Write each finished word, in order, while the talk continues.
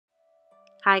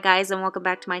Hi guys, and welcome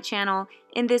back to my channel.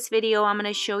 In this video I'm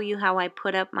going to show you how I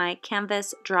put up my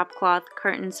canvas drop cloth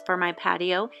curtains for my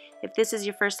patio. If this is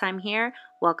your first time here,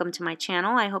 welcome to my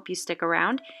channel. I hope you stick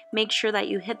around. Make sure that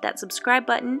you hit that subscribe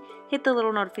button, hit the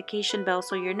little notification bell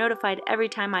so you're notified every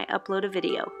time I upload a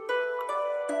video.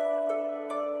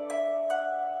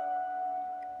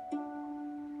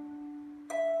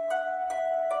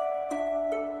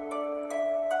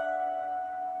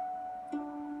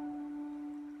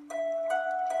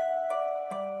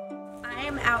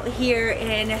 I'm out here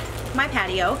in my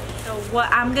patio. So what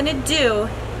I'm gonna do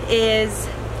is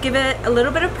give it a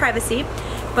little bit of privacy,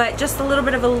 but just a little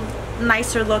bit of a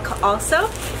nicer look also.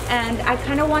 And I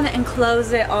kind of want to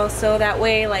enclose it also, that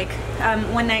way like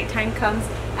when nighttime comes,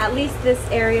 at least this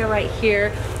area right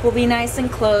here will be nice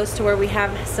and close to where we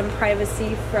have some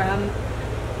privacy from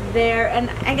there, and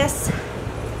I guess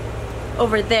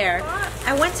over there.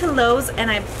 I went to Lowe's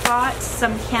and I bought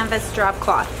some canvas drop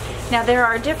cloth. Now there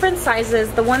are different sizes.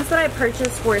 The ones that I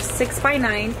purchased were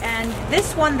 6x9, and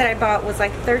this one that I bought was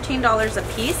like $13 a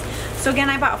piece. So again,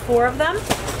 I bought 4 of them.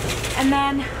 And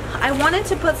then I wanted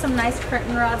to put some nice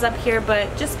curtain rods up here,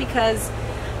 but just because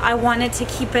I wanted to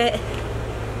keep it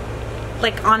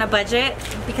like on a budget,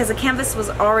 because the canvas was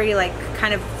already like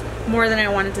kind of more than I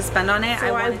wanted to spend on it.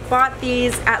 So I bought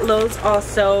these at Lowe's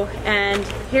also, and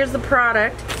here's the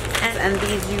product, and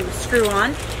these you screw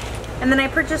on. And then I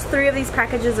purchased 3 of these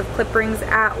packages of clip rings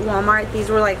at Walmart. These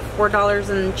were like $4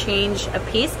 and change a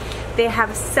piece. They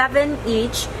have 7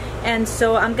 each, and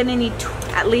so I'm gonna need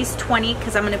at least 20,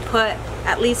 because I'm gonna put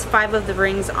at least 5 of the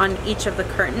rings on each of the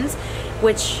curtains,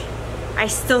 which I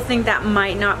still think that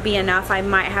might not be enough. I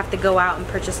might have to go out and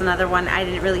purchase another one. I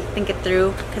didn't really think it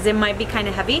through because it might be kind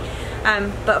of heavy.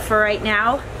 But for right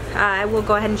now, I will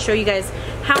go ahead and show you guys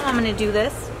how I'm gonna do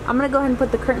this. I'm gonna go ahead and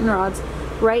put the curtain rods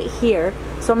right here.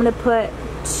 So I'm gonna put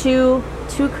two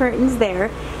curtains there,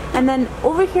 and then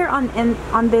over here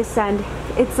on this end,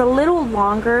 it's a little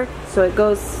longer, so it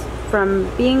goes from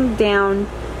being down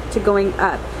to going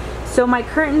up. So my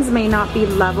curtains may not be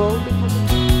level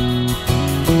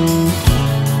because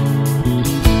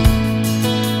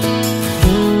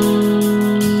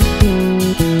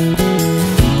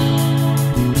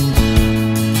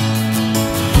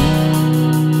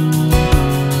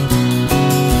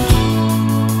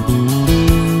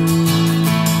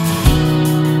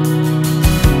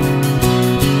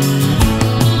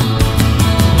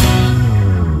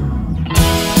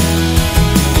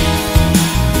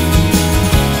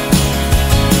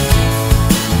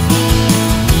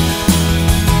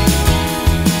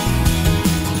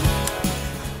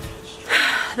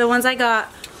the ones I got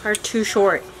are too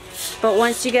short, but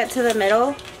once you get to the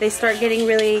middle, they start getting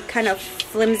really kind of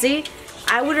flimsy.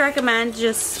 I would recommend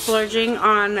just splurging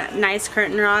on nice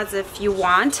curtain rods if you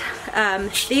want.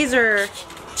 These are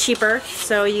cheaper,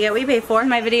 so you get what you pay for. In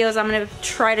my videos, I'm gonna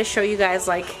try to show you guys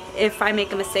like if I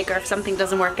make a mistake or if something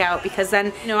doesn't work out, because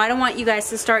then, you know, I don't want you guys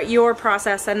to start your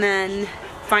process and then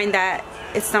find that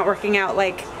it's not working out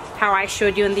like how I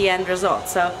showed you in the end result.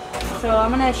 So I'm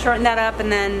gonna shorten that up,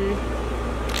 and then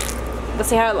we'll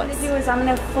see how it looks. What I'm gonna do is I'm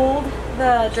gonna fold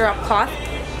the drop cloth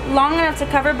long enough to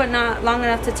cover, but not long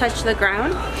enough to touch the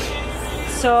ground.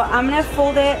 So I'm gonna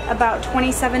fold it about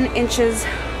 27 inches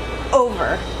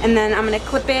over, and then I'm gonna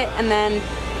clip it and then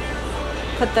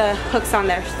put the hooks on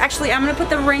there. Actually, I'm gonna put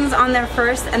the rings on there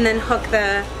first and then hook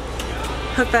the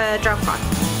drop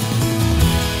cloth.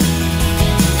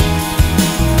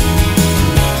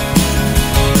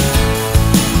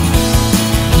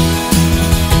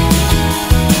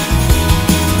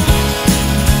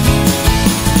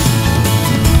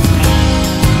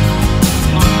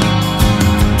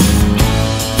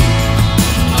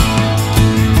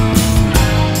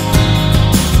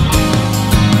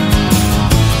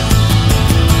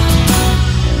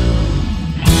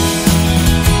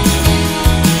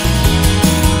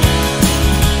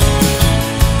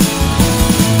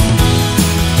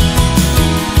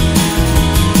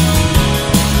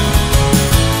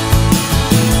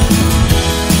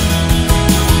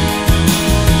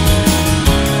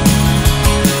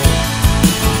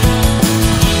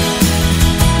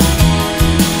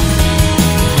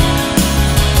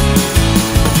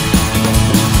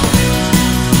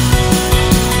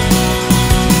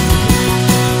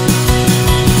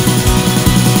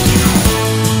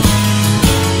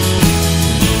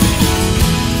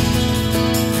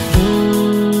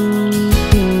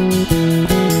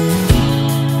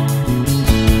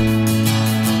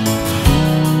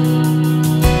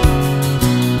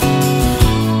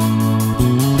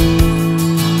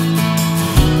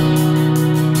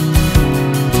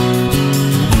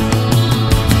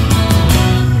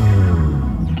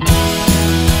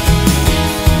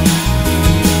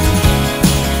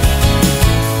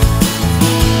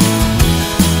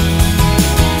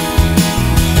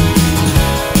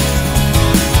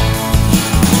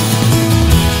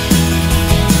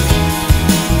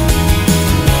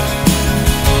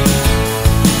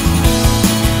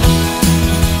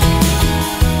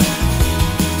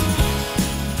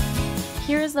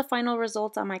 final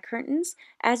results on my curtains.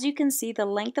 As you can see, the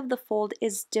length of the fold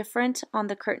is different on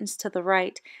the curtains to the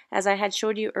right. As I had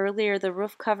showed you earlier, the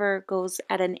roof cover goes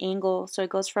at an angle, so it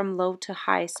goes from low to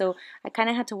high. So I kind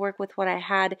of had to work with what I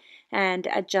had and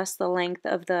adjust the length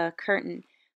of the curtain.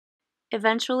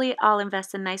 Eventually, I'll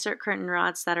invest in nicer curtain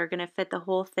rods that are going to fit the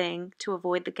whole thing to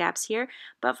avoid the gaps here.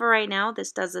 But for right now,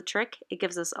 this does the trick. It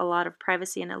gives us a lot of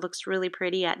privacy and it looks really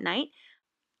pretty at night.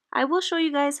 I will show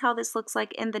you guys how this looks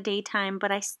like in the daytime,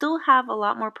 but I still have a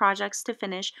lot more projects to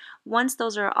finish. Once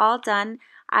those are all done,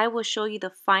 I will show you the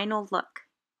final look.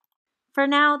 For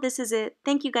now, this is it.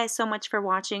 Thank you guys so much for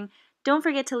watching. Don't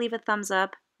forget to leave a thumbs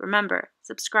up. Remember,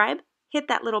 subscribe, hit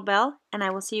that little bell, and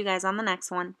I will see you guys on the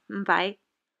next one. Bye.